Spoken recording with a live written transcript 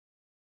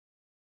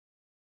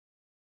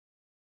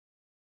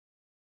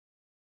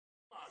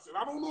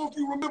and I don't know if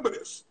you remember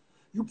this.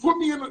 You put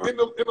me in a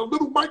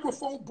little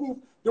microphone booth.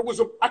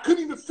 I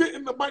couldn't even fit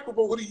in the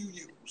microphone. What do you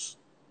use?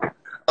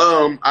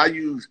 I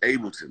use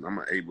Ableton. I'm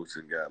an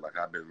Ableton guy. Like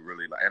I've been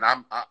really like, and I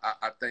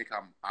think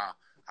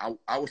I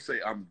would say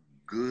I'm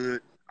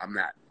good. I'm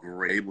not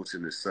great.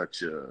 Ableton is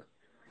such a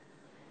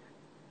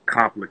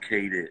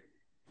complicated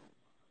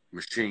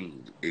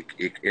machine.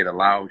 It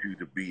allows you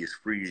to be as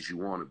free as you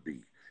want to be,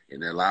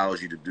 and it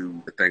allows you to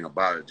do the thing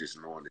about it, just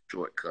knowing the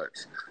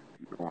shortcuts,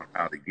 knowing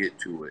how to get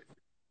to it,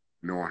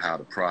 knowing how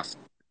to process.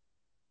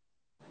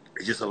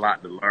 It's just a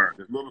lot to learn.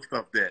 There's little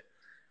stuff that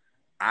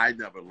I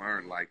never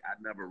learned. Like I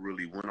never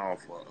really went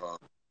off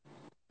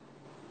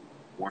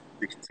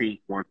 116,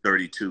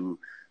 132.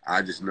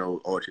 I just know,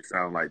 oh, it should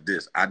sound like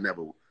this. I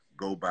never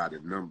go by the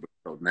number.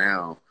 So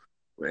now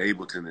we're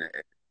able to,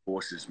 it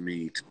forces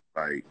me to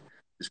like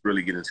just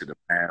really get into the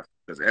math,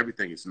 because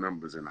everything is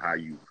numbers, and how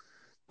you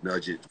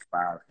nudge it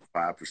 5%,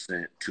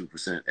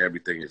 2%,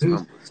 everything is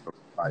numbers.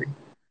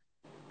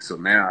 So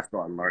now I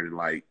start learning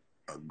like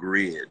a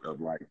grid of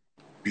like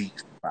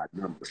beats by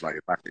numbers. Like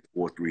if I say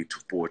 4 3 2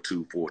 4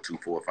 2 4 2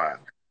 4 5,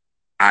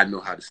 I know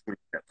how to swing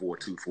that 4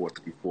 2 4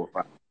 3 4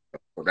 5.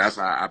 So that's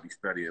how I be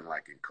studying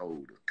like in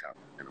code, kind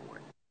of, in a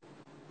way.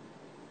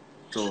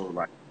 So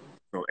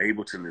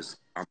Ableton is,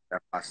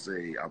 I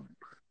say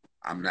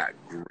I'm not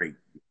great.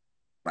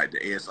 Like the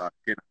ASR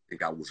 10, I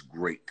think I was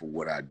great for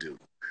what I do,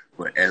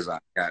 but as I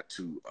got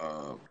to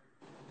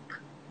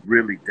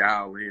really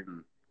dial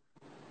in,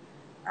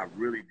 I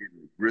really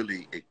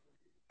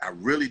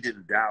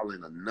didn't dial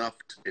in enough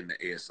in the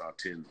ASR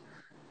 10,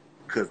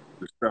 because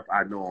the stuff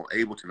I know on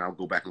Ableton, I'll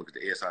go back and look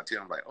at the ASR 10.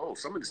 I'm like, oh,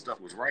 some of this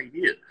stuff was right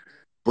here.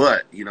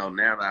 But,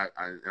 now that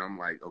I'm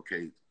like,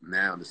 okay,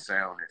 now the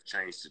sound has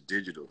changed to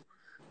digital.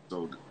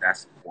 So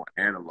that's more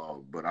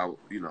analog. But I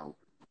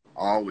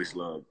always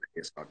loved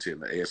the ASR 10.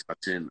 The ASR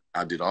 10,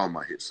 I did all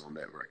my hits on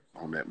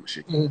that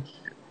machine.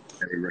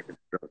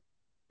 Mm-hmm.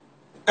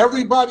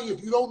 Everybody,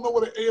 if you don't know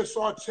what an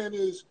ASR 10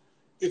 is,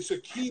 it's a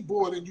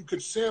keyboard, and you can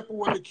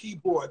sample on the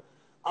keyboard.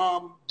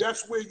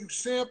 That's where you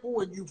sample,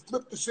 and you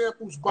flip the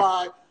samples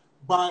by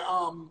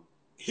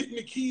hitting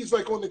the keys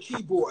like on the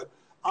keyboard.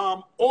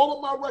 All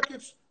of my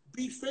records,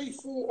 Be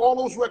Faithful, all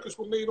those records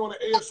were made on the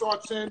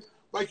ASR 10.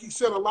 Like he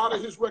said, a lot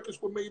of his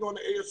records were made on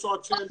the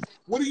ASR 10.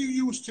 What do you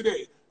use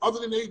today, other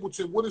than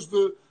Ableton? What is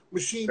the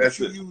machine that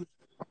you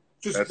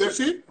use? That's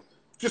it?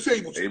 Just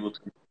Ableton.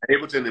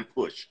 Ableton and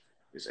Push.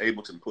 It's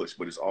Ableton Push,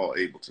 but it's all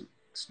Ableton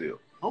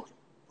still. Okay.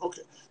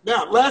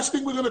 Now, last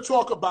thing we're going to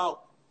talk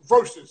about,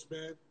 verses,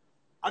 man.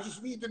 I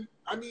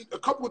need a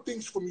couple of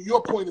things from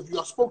your point of view.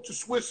 I spoke to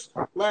Swiss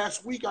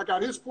last week. I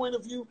got his point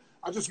of view.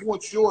 I just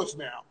want yours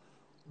now.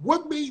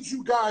 What made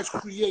you guys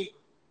create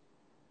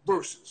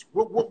verses?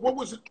 What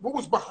was it? What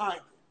was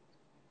behind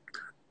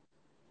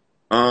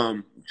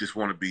it? Just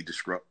want to be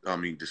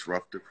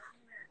disruptive.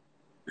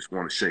 Just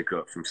want to shake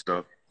up some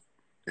stuff.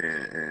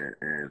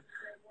 And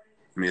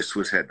me and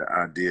Swiss had the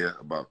idea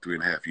about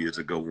 3.5 years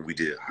ago when we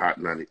did Hot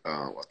 90.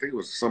 I think it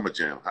was Summer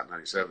Jam, Hot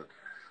 97.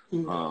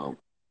 Mm-hmm.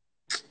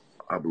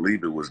 I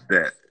believe it was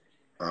that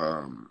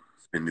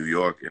in New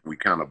York, and we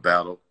kind of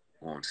battled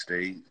on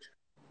stage.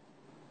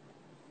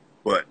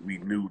 But we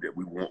knew that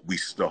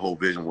the whole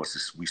vision was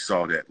this, we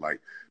saw that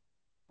like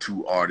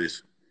two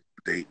artists,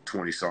 they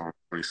 20 songs.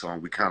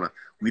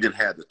 We didn't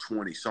have the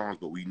 20 songs,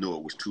 but we knew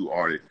it was two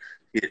artists,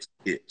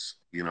 hits,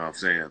 you know what I'm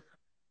saying,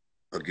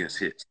 against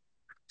hits.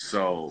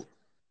 So,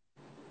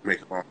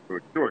 make a long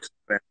story short,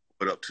 that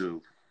put up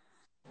to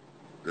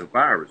the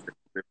virus that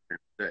we live in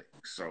today.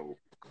 So,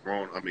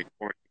 quarantine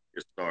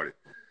just started.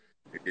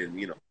 And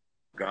then,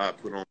 God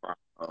put on my,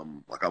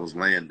 like I was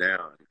laying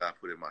down, and God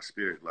put in my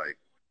spirit, like,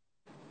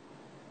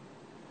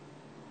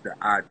 the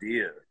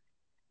idea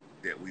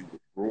that we were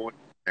growing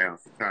down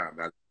for time.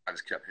 I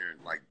just kept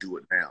hearing, like, do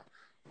it now.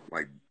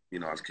 Like, I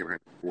just kept hearing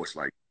the voice,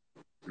 like,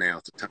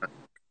 now's the time.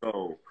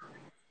 So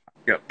I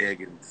kept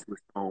egging Swiss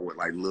on with,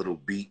 like, little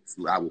beats.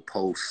 I would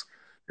post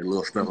and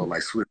little stuff on,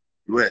 like, Swiss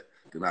duet.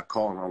 Then I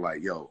called and I'm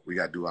like, yo, we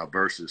got to do our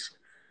verses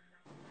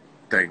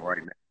thing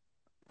right now.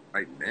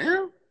 Right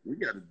now? We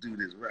got to do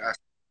this.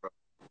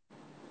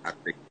 I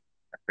think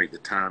the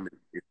time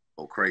is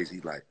so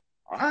crazy. Like,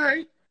 all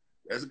right,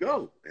 let's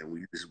go. And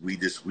we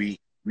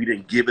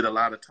didn't give it a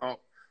lot of talk.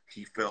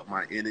 He felt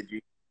my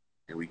energy,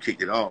 and we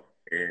kicked it off.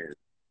 And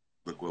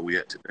look where we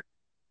at today.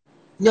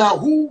 Now,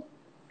 who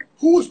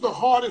is the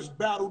hardest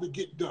battle to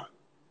get done?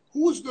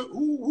 Who are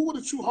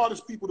the two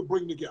hardest people to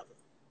bring together?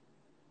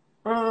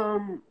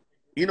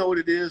 You know what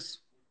it is?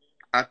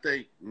 I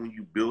think when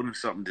you building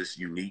something that's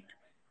unique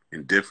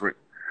and different,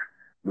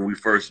 when we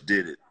first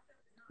did it,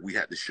 we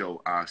had to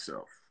show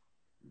ourselves.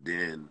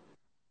 Then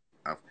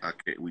I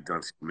can't. We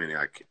done so many.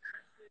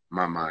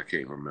 My mind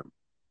can't remember.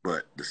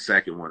 But the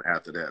second one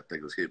after that, I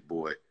think it was Hit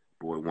Boy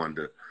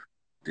Wonder,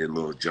 then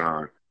Lil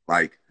Jon.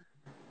 Like,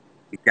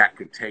 it got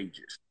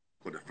contagious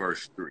for the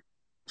first three.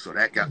 So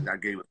that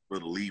gave us a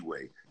little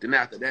leeway. Then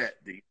after that,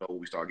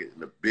 we start getting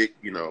the big.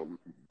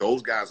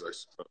 Those guys are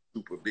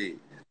super big.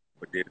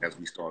 But then as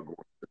we start going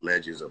to the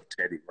legends of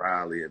Teddy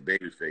Riley and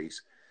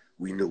Babyface,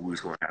 we knew we was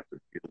going to have to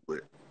deal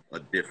with a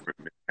different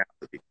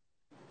mentality,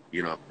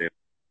 you know,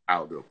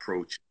 how to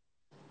approach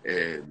it.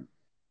 And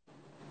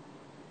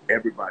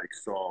everybody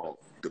saw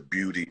the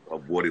beauty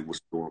of what it was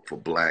doing for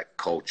Black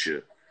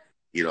culture,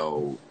 you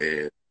know,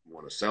 and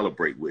want to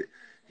celebrate with,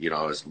 you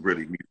know, it's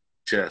really music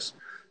chess.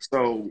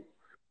 So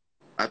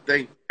I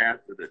think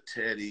after the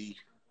Teddy,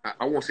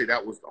 I won't say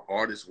that was the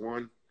hardest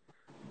one,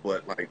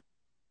 but like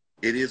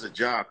it is a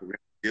job to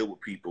deal with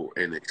people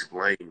and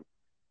explain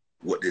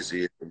what this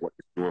is and what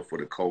it's doing for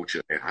the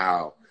culture and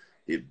how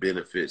it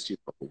benefits, you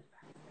know,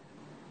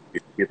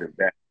 it's giving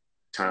back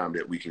time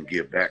that we can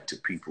give back to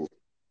people,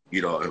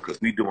 you know,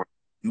 because we doing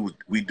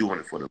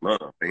it for the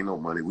love. Ain't no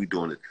money. We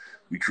doing it.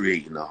 We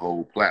creating a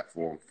whole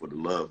platform for the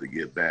love to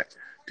give back,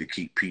 to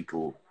keep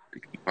people, to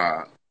keep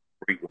our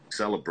great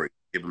celebrate,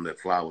 give them their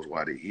flowers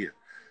while they're here.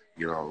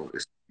 You know,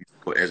 it's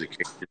for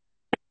education,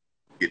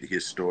 get to hear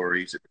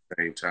stories at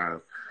the same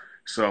time.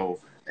 So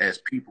as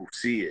people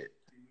see it,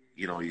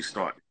 you know, you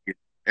start to get,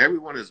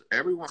 everyone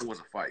was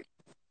a fight,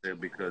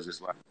 because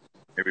it's like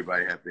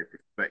everybody has their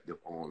perspective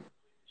on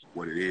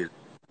what it is.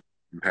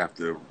 You have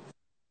to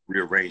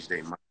rearrange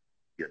their mind,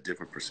 get a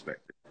different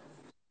perspective.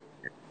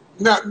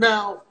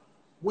 Now,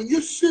 when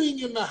you're sitting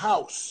in the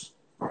house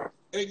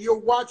and you're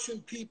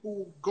watching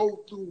people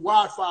go through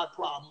Wi-Fi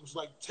problems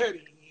like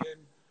Teddy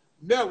and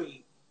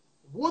Nelly,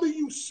 what are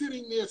you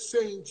sitting there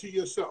saying to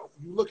yourself?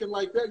 You looking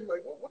like that? You're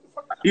like, what the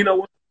fuck? You know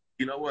what?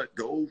 You know what?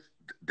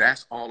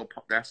 That's all.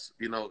 That's,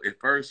 you know, at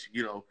first,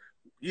 you know,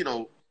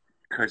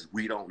 because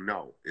we don't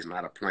know. It's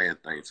not a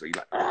planned thing. So you're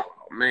like, oh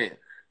man.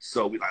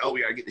 So we like, oh,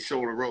 we gotta get the show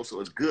on the road. So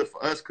it's good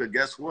for us because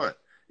guess what?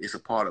 It's a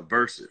part of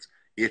Versus.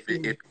 If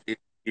you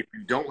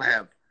don't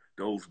have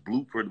those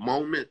blooper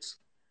moments,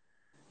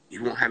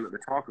 you won't have nothing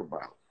to talk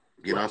about.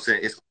 You know what I'm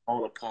saying? It's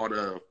all a part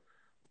of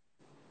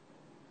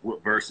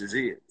what Versus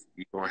is.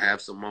 You're gonna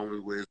have some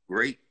moments where it's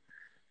great.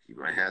 You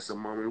might have some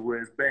moments where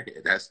it's bad.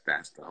 That's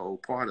the whole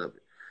part of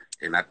it.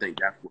 And I think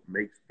that's what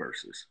makes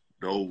Versus.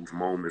 Those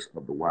moments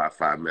of the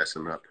Wi-Fi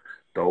messing up,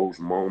 those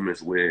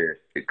moments where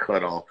it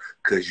cut off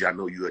because y'all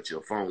know you at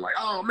your phone like,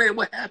 oh man,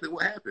 what happened?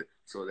 What happened?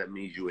 So that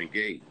means you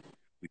engaged.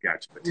 We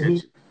got your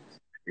attention.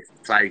 It's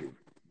exciting.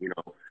 You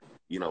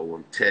know,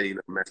 when Teddy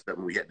messed up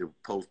and we had to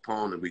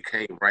postpone and we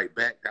came right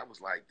back, that was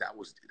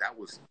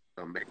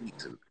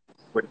amazing.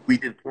 But we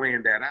didn't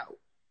plan that out.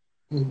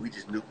 We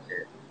just knew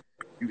that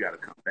you got to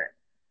come back.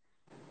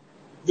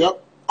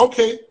 Yep.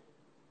 Okay.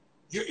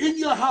 You're in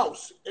your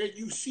house and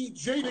you see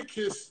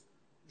Jadakiss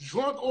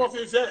drunk off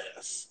his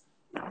ass.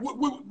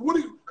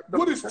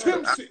 What is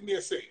Tim sitting there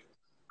saying?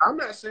 I'm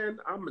not saying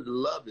I'm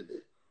loving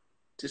it.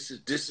 This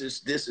is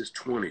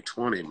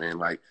 2020, man.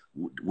 Like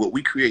what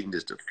we creating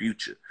is the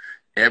future.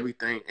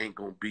 Everything ain't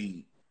gonna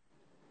be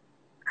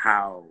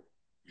how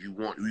you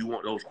want. We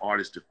want those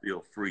artists to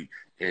feel free.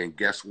 And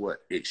guess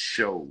what? It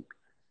showed.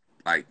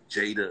 Like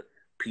Jada,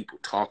 people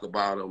talk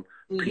about him.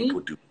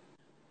 People do.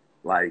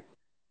 Like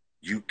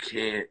you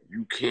can't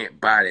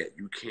buy that.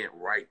 You can't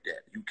write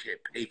that. You can't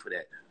pay for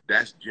that.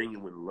 That's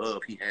genuine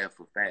love he had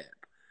for Fab.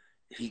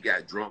 He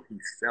got drunk. He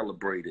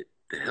celebrated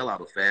the hell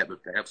out of Fab, and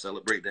Fab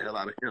celebrated the hell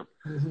out of him.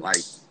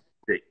 Like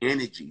the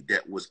energy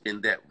that was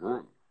in that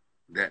room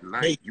that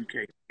night, you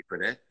can't pay for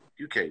that.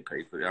 You can't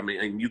pay for that. I mean,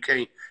 and you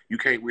can't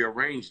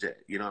rearrange that.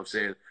 You know what I'm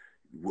saying?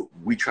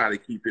 We try to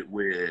keep it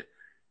where it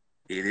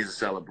is a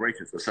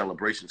celebration. So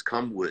celebrations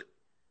come with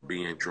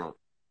being drunk,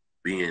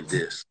 being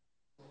this.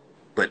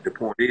 But the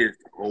point is,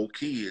 the whole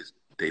key is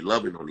they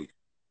loving on each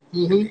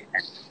other.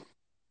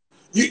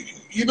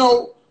 You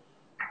know,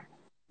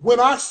 when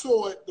I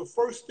saw it, the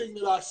first thing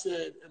that I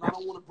said, and I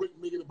don't want to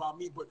make it about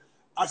me, but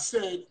I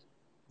said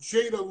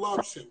Jada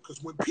loves him.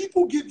 Because when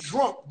people get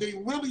drunk, they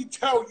really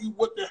tell you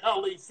what the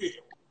hell they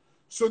feel.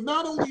 So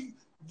not only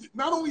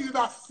did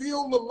I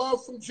feel the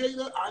love from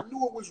Jada, I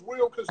knew it was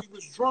real because he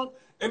was drunk.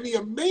 And the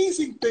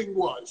amazing thing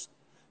was,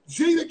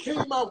 Jada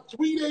came out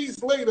 3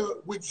 days later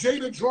with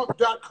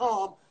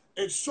JadaDrunk.com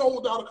and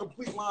sold out a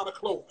complete line of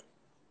clothing,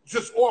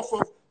 just off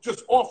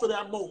of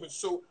that moment.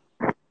 So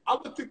I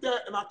looked at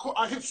that and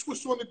I hit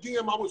Swiss on the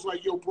DM. I was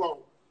like, yo, bro,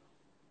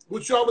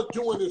 what y'all are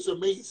doing is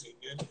amazing.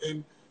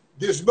 And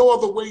there's no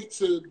other way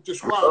to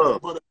describe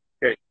it. But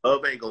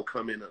love ain't gonna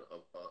come in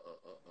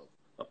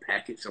a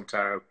package.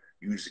 Sometimes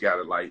you just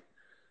gotta like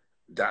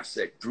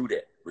dissect through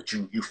that. But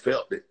you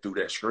felt it through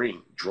that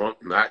screen.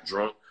 Drunk, not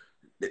drunk,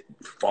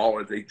 fall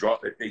if they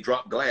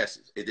drop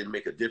glasses. It didn't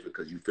make a difference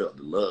because you felt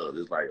the love.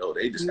 It's like, oh,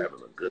 they just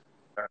having a good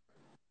time.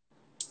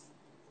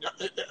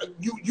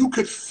 You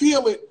could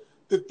feel it.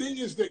 The thing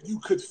is that you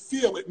could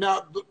feel it.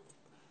 Now,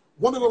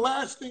 one of the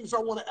last things I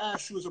want to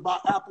ask you is about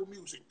Apple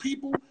Music.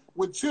 People,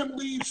 when Tim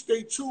leaves,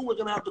 stay tuned. We're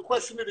going to have the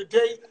question of the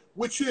day,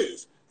 which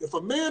is, if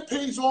a man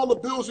pays all the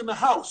bills in the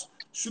house,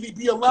 should he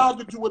be allowed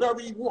to do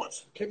whatever he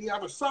wants? Can he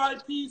have a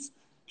side piece?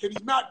 Can he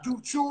not do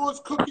chores,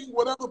 cooking,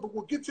 whatever? But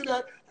we'll get to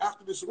that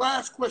after this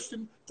last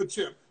question for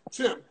Tim.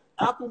 Tim,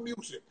 Apple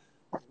Music.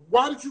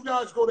 Why did you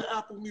guys go to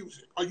Apple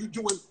Music? Are you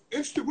doing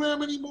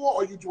Instagram anymore?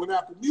 Are you doing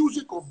Apple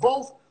Music or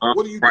both?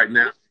 What are you right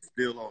doing? Now?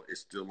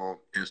 It's still on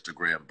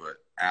Instagram, but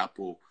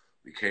Apple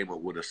we came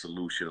up with a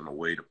solution and a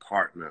way to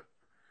partner.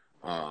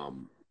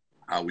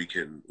 How we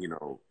can, you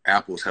know,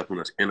 Apple's helping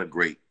us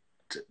integrate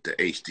to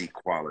HD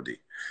quality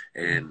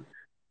and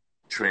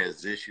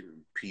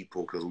transition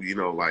people, because, you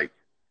know, like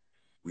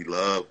we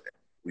love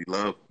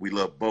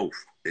both.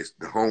 It's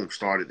the home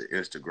started the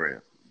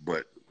Instagram,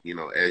 but, you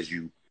know, as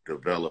you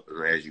develop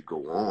and as you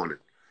go on,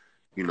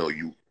 you know,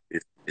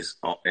 it's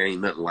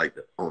ain't nothing like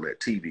on that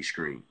TV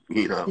screen.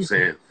 You know what I'm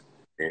saying?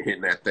 And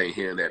hitting that thing,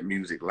 hearing that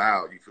music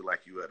loud, you feel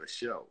like you at a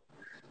show.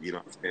 You know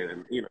what I'm saying?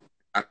 And, you know,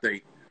 I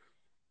think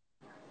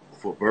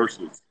for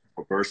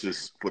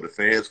the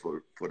fans,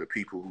 for the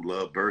people who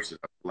love verses,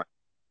 I feel like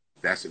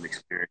that's an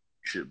experience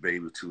you should be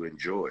able to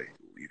enjoy.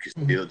 You can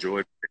still enjoy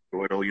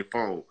it on your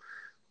phone,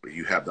 but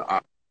you have the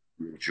option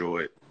to enjoy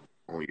it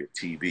on your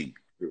TV.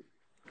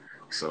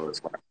 So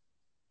it's like,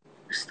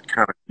 it's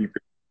kind of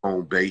keeping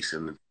home base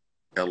and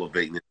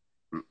elevating it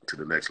to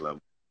the next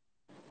level.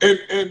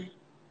 And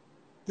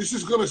this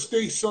is going to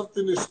stay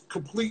something that's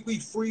completely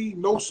free,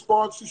 no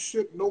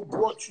sponsorship, no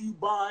brought to you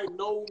by,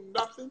 no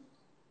nothing.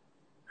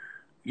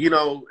 You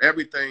know,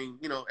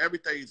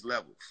 everything's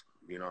levels.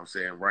 You know what I'm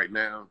saying? Right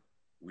now,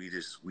 we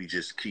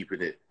just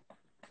keeping it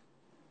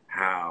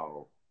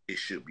how it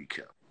should be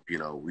kept. You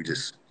know, we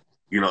just,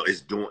 you know,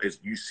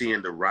 you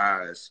seeing the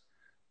rise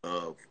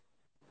of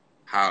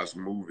how it's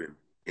moving,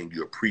 and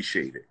you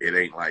appreciate it. It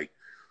ain't like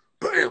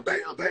bam,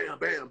 bam, bam,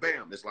 bam,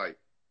 bam. It's like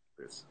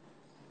this,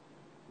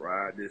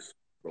 ride this.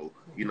 So,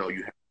 you know,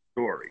 you have a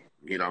story.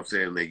 You know what I'm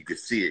saying? Then you can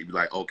see it. You're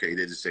like, okay,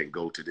 they just didn't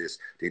go to this.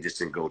 They just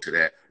didn't go to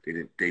that.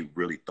 They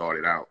really thought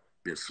it out,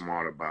 been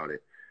smart about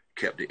it,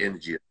 kept the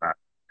energy about it.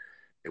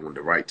 And when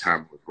the right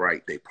time was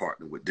right, they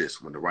partnered with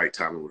this. When the right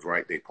time was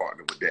right, they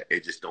partnered with that.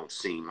 It just don't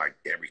seem like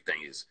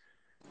everything is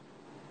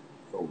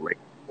so late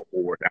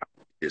or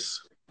out.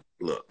 It's,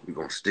 look, we're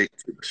going to stick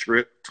to the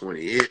script,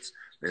 20 hits.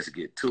 Let's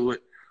get to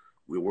it.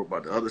 We'll work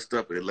about the other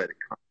stuff and let it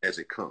come as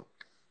it comes.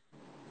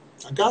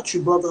 I got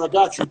you, brother. I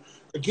got you.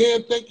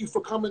 Again, thank you for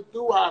coming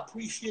through. I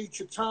appreciate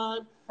your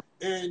time,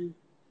 and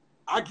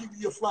I give you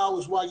your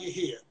flowers while you're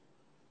here.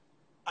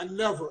 I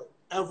never,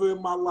 ever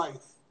in my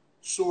life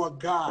saw a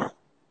guy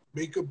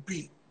make a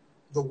beat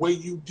the way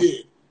you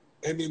did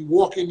and then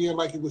walk in there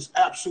like it was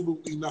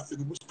absolutely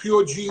nothing. It was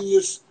pure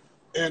genius,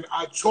 and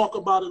I talk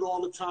about it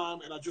all the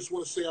time, and I just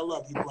want to say I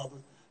love you, brother.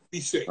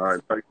 Be safe. All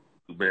right, thank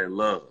you, man.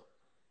 Love.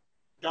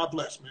 God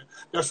bless, man.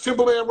 That's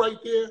Timbaland right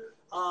there.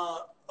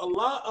 A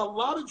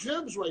lot of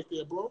gems right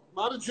there, bro. A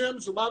lot of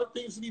gems, a lot of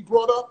things that he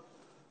brought up,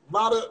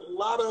 a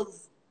lot of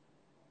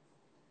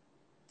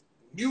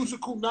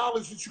musical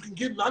knowledge that you can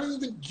get. And I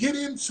didn't even get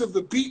into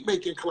the beat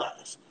making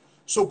class.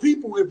 So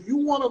people, if you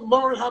want to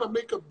learn how to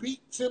make a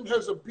beat, Tim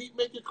has a beat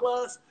making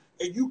class,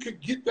 and you can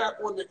get that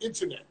on the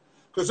internet.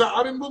 Because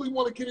I didn't really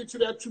want to get into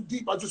that too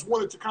deep. I just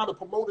wanted to kind of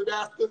promote it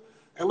after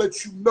and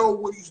let you know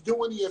what he's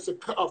doing. He has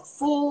a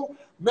full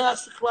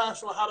master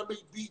class on how to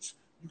make beats.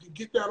 You can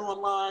get that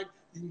online.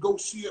 You can go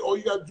see it. All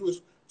you got to do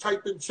is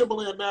type in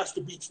Timbaland Master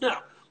Beats.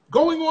 Now,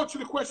 going on to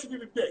the question of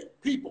the day.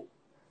 People,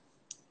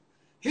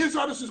 here's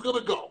how this is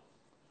going to go.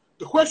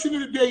 The question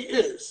of the day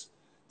is,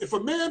 if a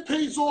man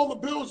pays all the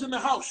bills in the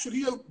house, should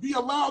he be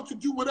allowed to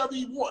do whatever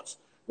he wants?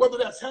 Whether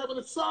that's having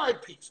a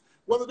side piece,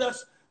 whether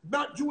that's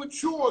not doing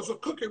chores or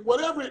cooking,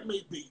 whatever it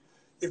may be.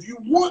 If you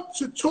want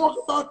to talk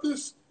about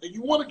this and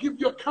you want to give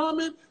your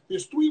comment,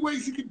 there's 3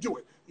 ways you can do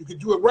it. You can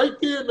do it right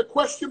there in the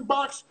question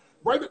box,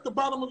 right at the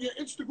bottom of your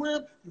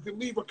Instagram. You can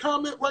leave a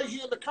comment right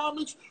here in the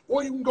comments,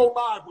 or you can go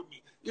live with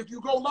me. If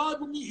you go live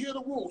with me, here are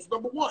the rules.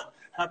 Number 1,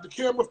 have the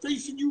camera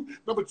facing you.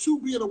 Number 2,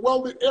 be in a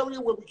well-lit area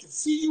where we can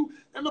see you.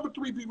 And number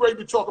 3, be ready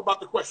to talk about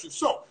the question.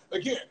 So,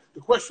 again, the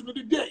question of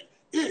the day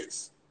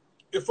is,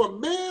 if a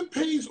man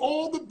pays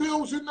all the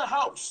bills in the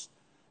house,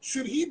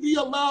 should he be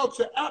allowed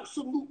to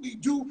absolutely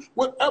do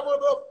whatever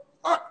the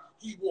fuck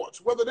he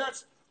wants? Whether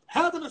that's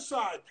having a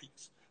side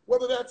piece,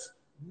 whether that's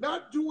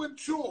not doing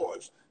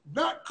chores,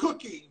 not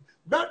cooking,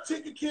 not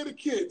taking care of the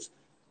kids.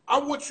 I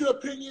want your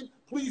opinion.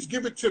 Please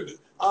give it to me.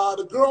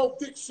 The girl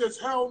Vic says,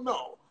 hell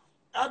no.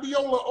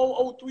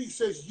 Abiola 003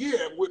 says,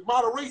 yeah, with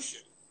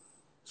moderation.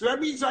 So that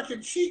means I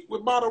can cheat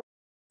with moderation.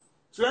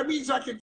 So that means I can